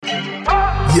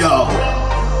Yo,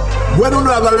 when you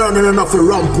never learning enough to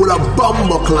ramp with a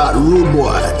bumper clot rude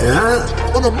boy,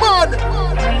 eh? On the mud,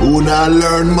 who not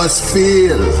learn must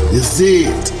feel, you see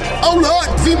it. Oh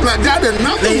Lord, people like that and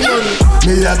nothing.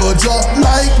 Me I go drop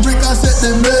like brick, I set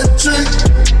the metric.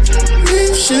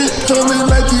 Leave shit coming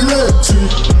like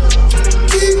electric.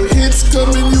 Keep hits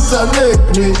coming, you connect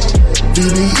me.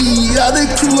 BDE, I the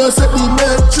crew, I set the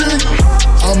metric.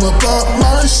 I'ma pop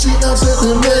my shit, I set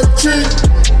the metric.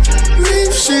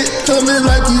 Leave shit coming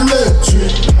like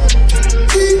electric.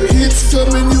 Keep hits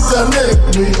coming, you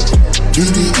connect me.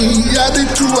 BDE, I the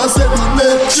crew, I set the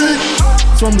metric.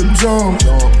 From the jump,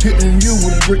 hitting you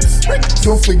with bricks.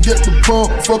 Don't forget the pump,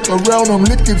 fuck around, I'm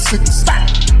licking six.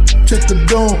 Take the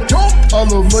dump, all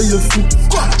over your feet.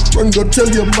 Run go tell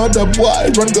your mother,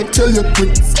 boy, run go tell your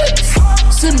quick.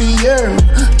 See me here,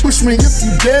 push me if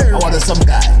you dare. I want some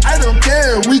guy, I don't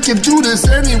care, we can do this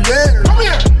anywhere. Come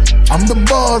here. I'm the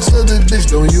boss of the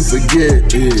bitch, don't you forget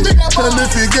it. And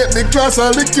if you get me cross,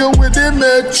 I'll lick you with the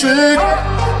metric.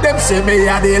 Them say me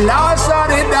a the last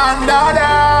of the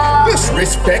dandada.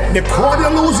 Disrespect the code, you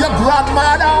lose your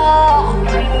grandmother.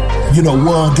 You know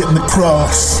one getting the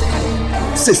cross,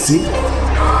 sissy.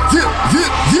 Yeah.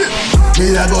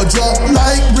 Me I go drop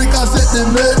like brick, I set the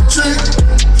metric.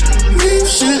 Leave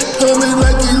shit coming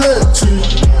like electric.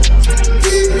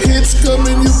 Keep hits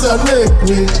coming, you connect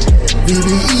me.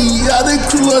 BDE, I the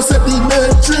crew, I set the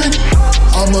metric.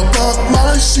 I'ma pop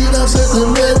my shit, I set the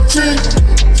metric.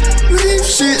 Leave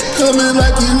shit coming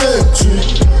like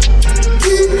electric.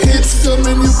 Keep hits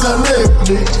coming, you connect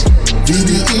me.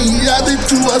 BDE, I the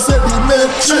crew, I set the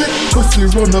metric. Pussy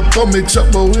run up on me,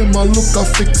 chopper with my look, I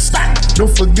fix. Don't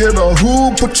forget a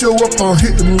who, put you up on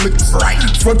hitting licks.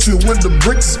 Front you with the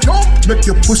bricks, make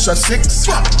you push a six.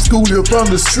 School you up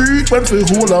on the street, when we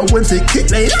hold on, when we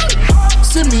kick.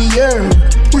 See me here,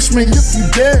 push me if you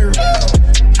dare.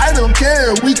 I don't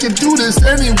care, we can do this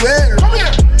anywhere. Come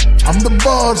here. I'm the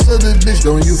boss of the bitch,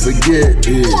 don't you forget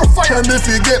it. And if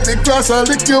you get me cross, I'll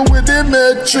lick you with the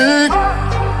metric.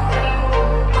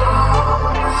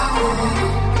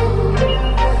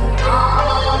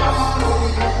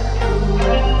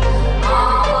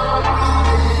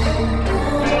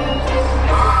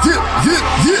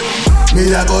 Yeah. Me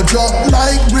I go drop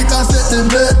like brick, I set the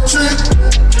metric.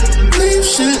 Leave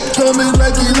shit coming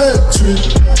like electric.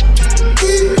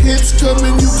 Keep hits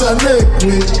coming, you connect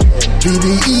me.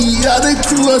 BDE, I the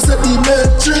crew, I set the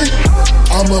metric.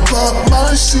 I'ma pop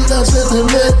my shit, I set the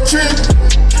metric.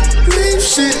 Leave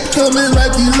shit coming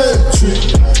like electric.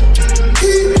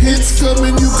 Keep hits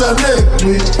coming, you connect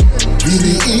me.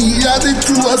 BDE, I the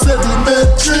crew, I set the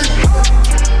metric.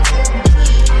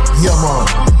 Yeah man,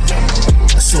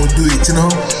 so do it, you know.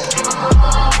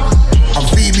 I'm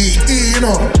VBE, you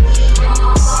know.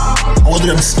 All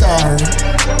them star.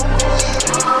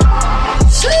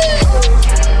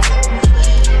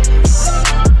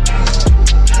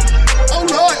 Oh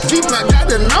Lord, people like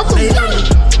that, another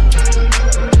one.